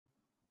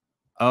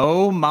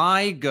Oh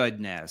my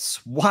goodness.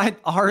 What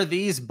are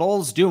these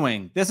bulls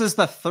doing? This is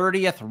the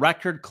 30th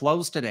record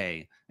close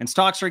today, and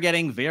stocks are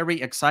getting very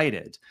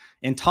excited.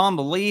 And Tom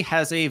Lee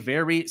has a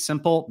very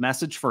simple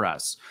message for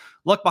us.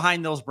 Look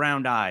behind those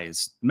brown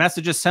eyes. The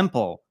message is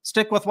simple.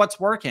 Stick with what's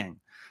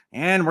working.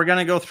 And we're going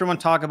to go through and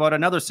talk about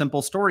another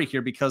simple story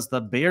here because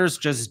the bears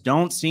just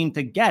don't seem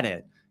to get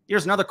it.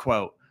 Here's another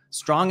quote.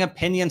 Strong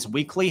opinions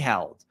weakly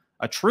held.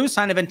 A true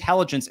sign of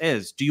intelligence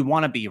is, do you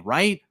want to be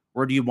right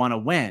or do you want to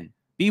win?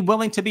 Be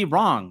willing to be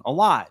wrong a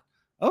lot.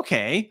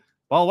 Okay,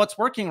 well, what's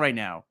working right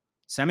now?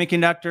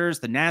 Semiconductors,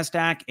 the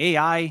NASDAQ,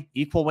 AI,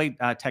 equal weight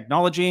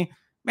technology.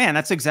 Man,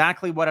 that's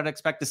exactly what I'd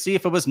expect to see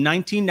if it was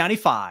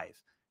 1995.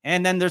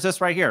 And then there's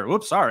this right here.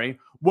 Oops, sorry.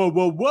 Whoa,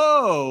 whoa,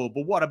 whoa.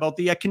 But what about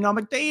the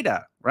economic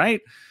data, right?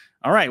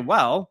 All right,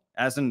 well,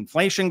 as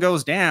inflation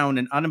goes down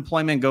and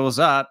unemployment goes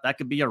up, that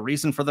could be a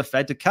reason for the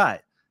Fed to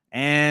cut.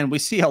 And we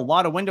see a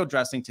lot of window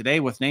dressing today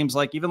with names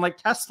like even like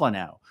Tesla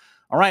now.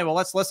 All right, well,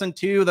 let's listen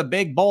to the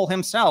big bull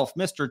himself,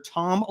 Mr.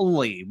 Tom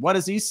Lee. What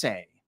does he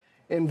say?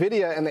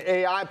 NVIDIA and the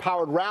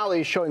AI-powered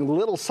rally showing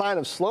little sign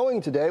of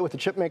slowing today, with the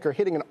chipmaker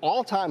hitting an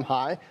all-time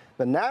high.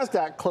 The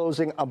NASDAQ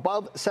closing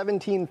above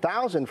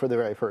 17,000 for the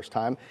very first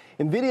time.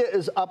 NVIDIA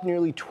is up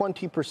nearly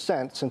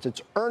 20% since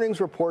its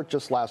earnings report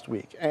just last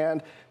week.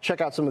 And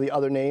check out some of the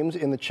other names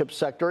in the chip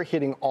sector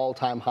hitting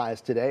all-time highs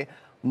today.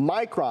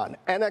 Micron,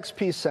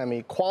 NXP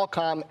Semi,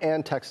 Qualcomm,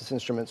 and Texas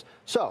Instruments.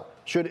 So,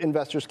 should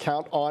investors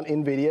count on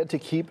NVIDIA to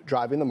keep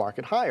driving the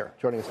market higher?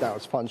 Joining us now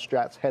is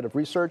FundStrat's head of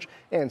research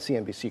and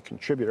CNBC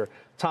contributor,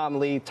 Tom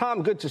Lee.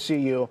 Tom, good to see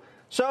you.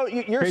 So,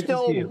 you're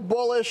still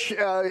bullish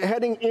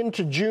heading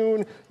into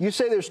June. You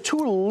say there's too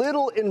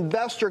little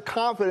investor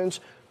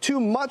confidence,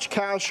 too much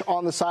cash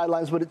on the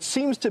sidelines, but it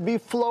seems to be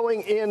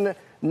flowing in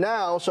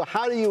now. So,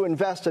 how do you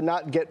invest and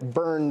not get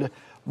burned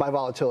by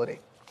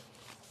volatility?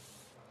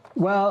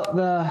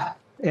 Well,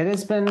 it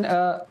has been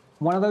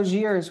one of those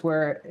years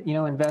where,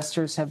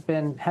 investors have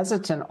been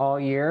hesitant all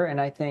year, and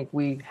I think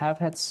we have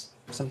had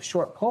some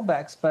short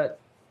pullbacks. But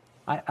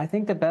I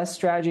think the best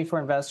strategy for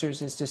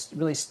investors is just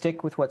really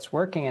stick with what's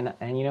working.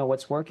 And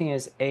what's working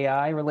is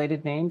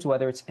AI-related names,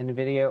 whether it's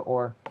NVIDIA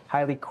or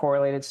highly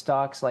correlated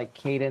stocks like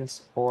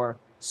Cadence or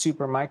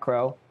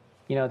Supermicro,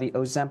 the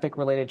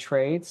Ozempic-related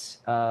trades.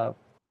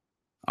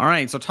 All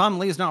right, so Tom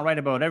Lee's not right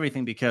about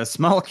everything because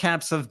small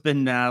caps have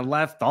been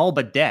left all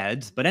but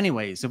dead. But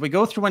anyways, if we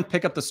go through and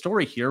pick up the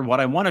story here, what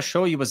I want to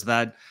show you is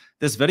that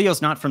this video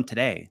is not from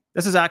today.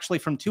 This is actually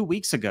from 2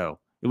 weeks ago.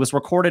 It was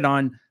recorded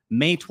on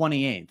May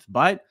 28th.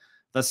 But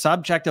the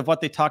subject of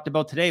what they talked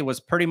about today was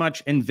pretty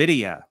much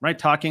NVIDIA, right?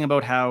 Talking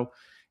about how,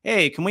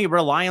 hey, can we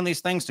rely on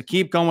these things to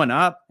keep going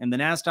up? And the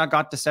NASDAQ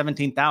got to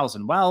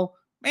 17,000. Well,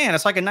 man,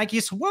 it's like a Nike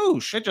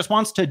swoosh. It just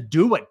wants to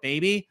do it,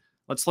 baby.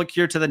 Let's look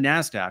here to the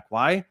NASDAQ.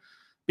 Why?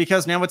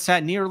 Because now it's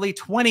at nearly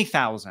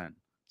 20,000.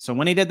 So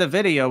when he did the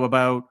video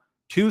about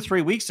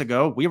 2-3 weeks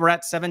ago, we were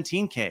at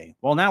 17K.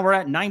 Well, now we're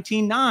at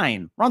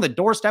 19.9. We're on the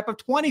doorstep of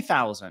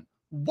 20,000.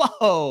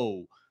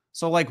 Whoa.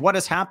 So what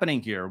is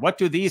happening here? What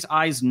do these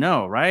eyes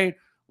know, right?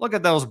 Look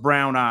at those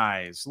brown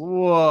eyes.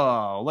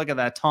 Whoa. Look at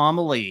that Tom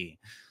Lee.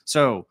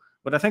 So,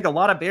 but I think a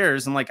lot of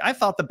bears, and I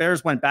thought the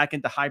bears went back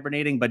into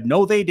hibernating, but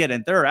no, they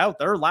didn't. They're out.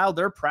 They're loud.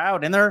 They're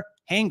proud. And they're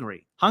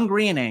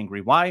hungry and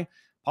angry. Why?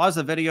 Pause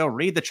the video,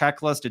 read the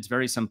checklist. It's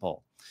very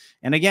simple.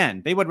 And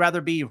again, they would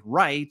rather be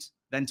right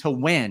than to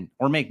win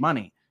or make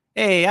money.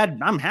 Hey, I'm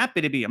not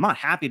happy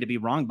to be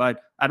wrong, but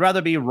I'd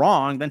rather be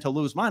wrong than to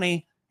lose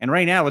money. And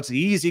right now it's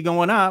easy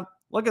going up.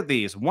 Look at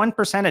these,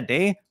 1% a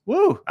day.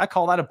 Woo, I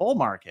call that a bull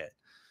market.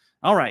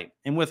 All right.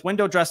 And with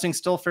window dressing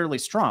still fairly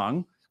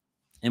strong,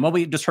 and what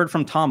we just heard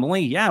from Tom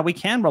Lee, yeah, we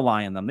can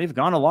rely on them. They've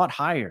gone a lot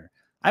higher.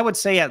 I would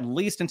say at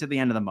least into the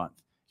end of the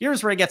month.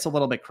 Here's where it gets a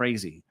little bit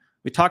crazy.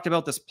 We talked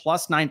about this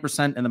plus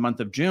 9% in the month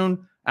of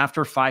June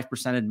after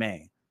 5% in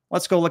May.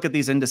 Let's go look at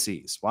these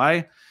indices.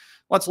 Why?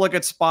 Let's look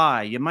at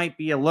SPY. You might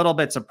be a little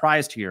bit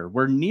surprised here.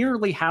 We're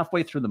nearly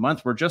halfway through the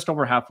month. We're just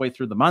over halfway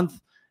through the month,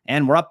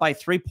 and we're up by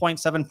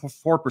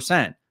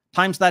 3.74%.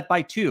 Times that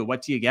by 2.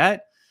 What do you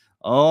get?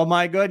 Oh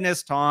my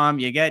goodness, Tom,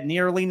 you get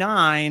nearly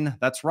 9.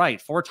 That's right.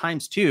 4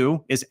 times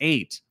 2 is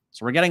 8.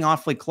 So we're getting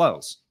awfully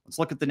close. Let's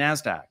look at the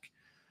NASDAQ.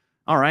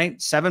 All right,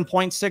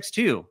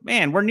 7.62.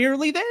 Man, we're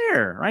nearly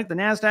there, right? The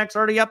NASDAQ's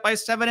already up by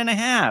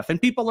 7.5, and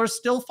people are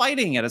still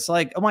fighting it. It's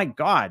like, oh my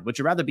God, would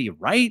you rather be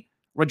right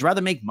or would you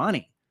rather make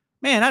money?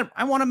 Man,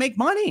 I want to make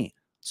money.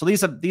 So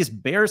these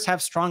bears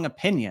have strong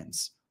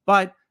opinions,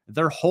 but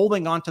they're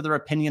holding on to their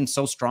opinions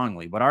so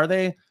strongly. What are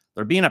they?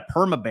 They're being a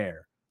perma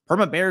bear.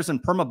 Perma bears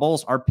and perma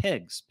bulls are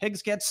pigs.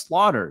 Pigs get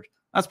slaughtered.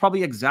 That's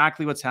probably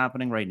exactly what's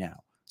happening right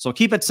now. So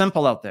keep it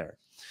simple out there.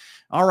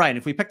 All right,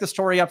 if we pick the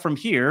story up from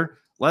here,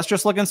 let's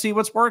just look and see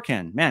what's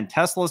working. Man,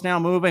 Tesla's now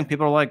moving.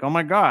 People are like, oh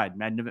my God,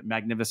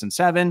 Magnificent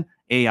Seven,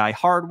 AI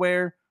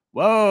hardware.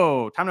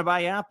 Whoa, time to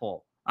buy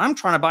Apple. I'm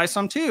trying to buy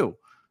some too.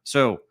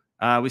 So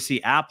we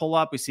see Apple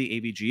up. We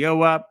see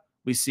AVGO up.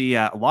 We see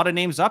a lot of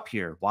names up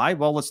here. Why?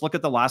 Well, let's look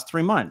at the last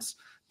 3 months.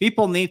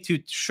 People need to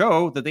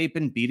show that they've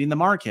been beating the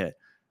market.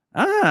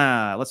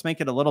 Let's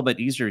make it a little bit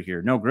easier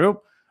here. No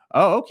group.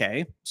 Oh,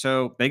 okay.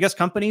 So biggest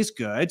companies,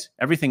 good.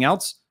 Everything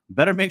else,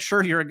 better make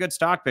sure you're a good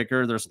stock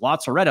picker. There's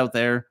lots of red out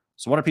there.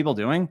 So what are people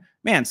doing?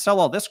 Man, sell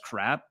all this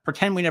crap,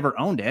 pretend we never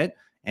owned it,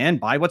 and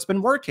buy what's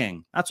been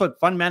working. That's what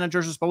fund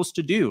managers are supposed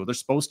to do. They're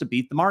supposed to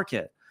beat the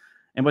market.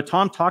 And what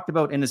Tom talked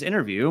about in his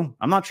interview,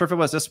 I'm not sure if it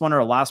was this one or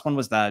the last one,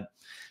 was that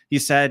he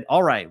said,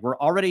 all right, we're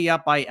already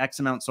up by X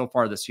amount so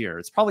far this year.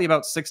 It's probably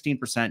about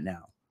 16%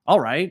 now. All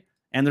right.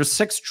 And there's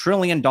 $6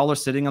 trillion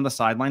sitting on the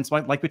sidelines,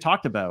 like we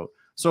talked about.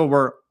 So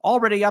we're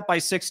already up by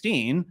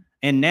 16.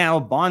 And now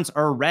bonds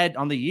are red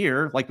on the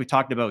year, like we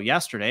talked about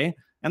yesterday,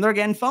 and they're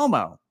getting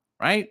FOMO,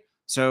 right?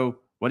 So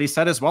what he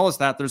said as well is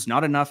that there's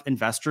not enough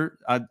investor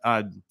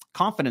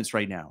confidence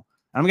right now.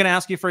 I'm going to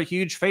ask you for a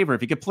huge favor.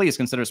 If you could please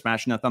consider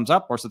smashing a thumbs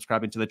up or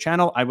subscribing to the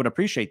channel, I would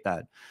appreciate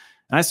that.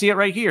 And I see it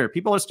right here.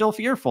 People are still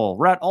fearful.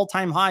 We're at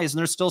all-time highs and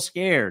they're still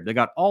scared. They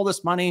got all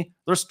this money.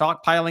 They're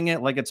stockpiling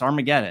it like it's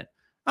Armageddon.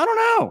 I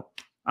don't know.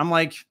 I'm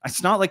like,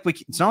 it's not like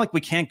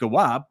we can't go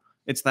up.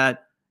 It's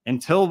that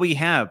until we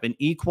have an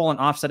equal and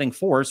offsetting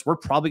force, we're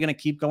probably going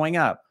to keep going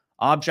up.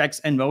 Objects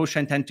in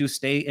motion tend to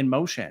stay in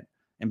motion,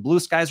 and blue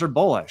skies are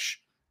bullish.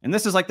 And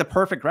this is like the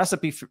perfect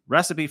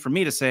recipe for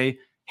me to say,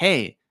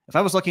 hey, if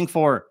I was looking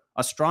for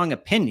a strong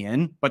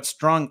opinion, but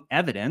strong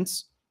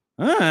evidence,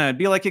 it'd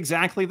be like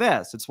exactly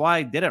this. It's why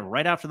I did it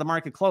right after the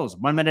market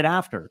closed, 1 minute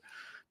after.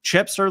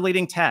 Chips are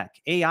leading tech.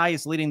 AI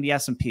is leading the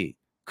S&P.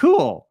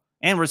 Cool.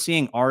 And we're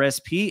seeing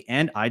RSP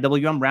and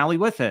IWM rally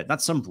with it.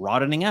 That's some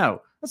broadening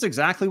out. That's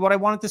exactly what I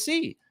wanted to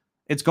see.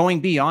 It's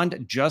going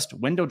beyond just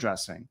window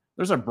dressing.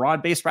 There's a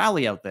broad-based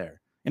rally out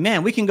there. And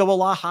man, we can go a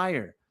lot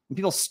higher. And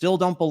people still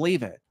don't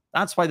believe it.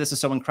 That's why this is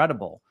so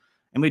incredible.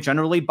 And we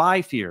generally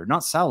buy fear,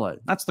 not sell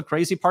it. That's the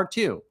crazy part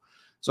too.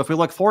 So if we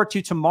look forward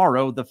to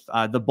tomorrow,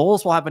 the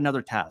bulls will have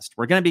another test.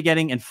 We're going to be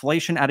getting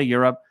inflation out of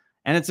Europe,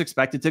 and it's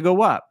expected to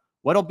go up.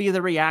 What'll be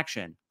the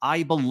reaction?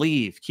 I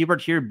believe.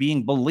 Keyword here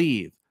being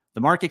believe.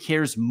 The market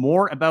cares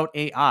more about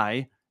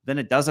AI than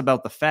it does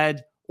about the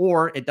Fed,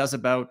 or it does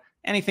about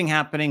anything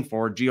happening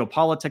for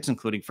geopolitics,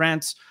 including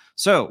France.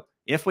 So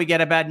if we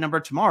get a bad number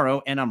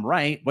tomorrow and I'm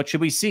right, what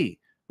should we see?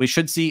 We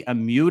should see a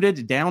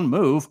muted down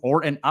move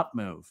or an up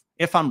move,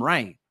 if I'm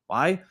right.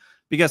 Why?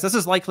 Because this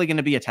is likely going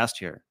to be a test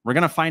here. We're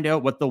going to find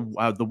out what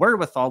the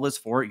wherewithal is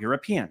for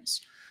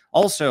Europeans.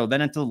 Also,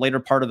 then into the later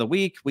part of the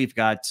week, we've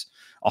got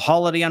a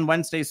holiday on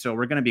Wednesday, so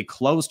we're going to be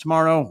closed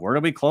tomorrow. Where do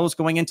we close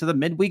going into the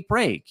midweek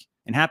break?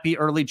 And happy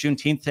early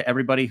Juneteenth to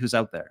everybody who's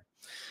out there.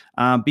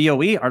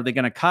 BOE, are they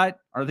going to cut?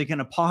 Are they going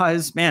to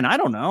pause? Man, I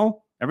don't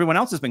know. Everyone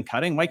else has been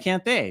cutting. Why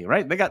can't they?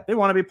 Right? They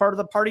want to be part of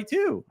the party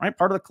too, right?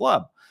 Part of the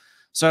club.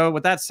 So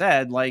with that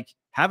said, like,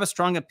 have a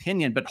strong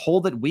opinion, but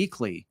hold it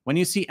weakly. When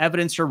you see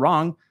evidence you're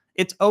wrong,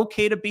 it's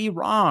okay to be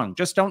wrong.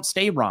 Just don't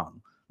stay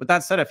wrong. With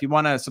that said, if you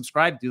want to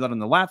subscribe, do that on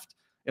the left.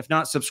 If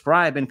not,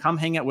 subscribe and come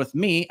hang out with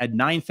me at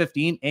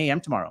 9:15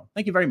 a.m. tomorrow.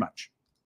 Thank you very much.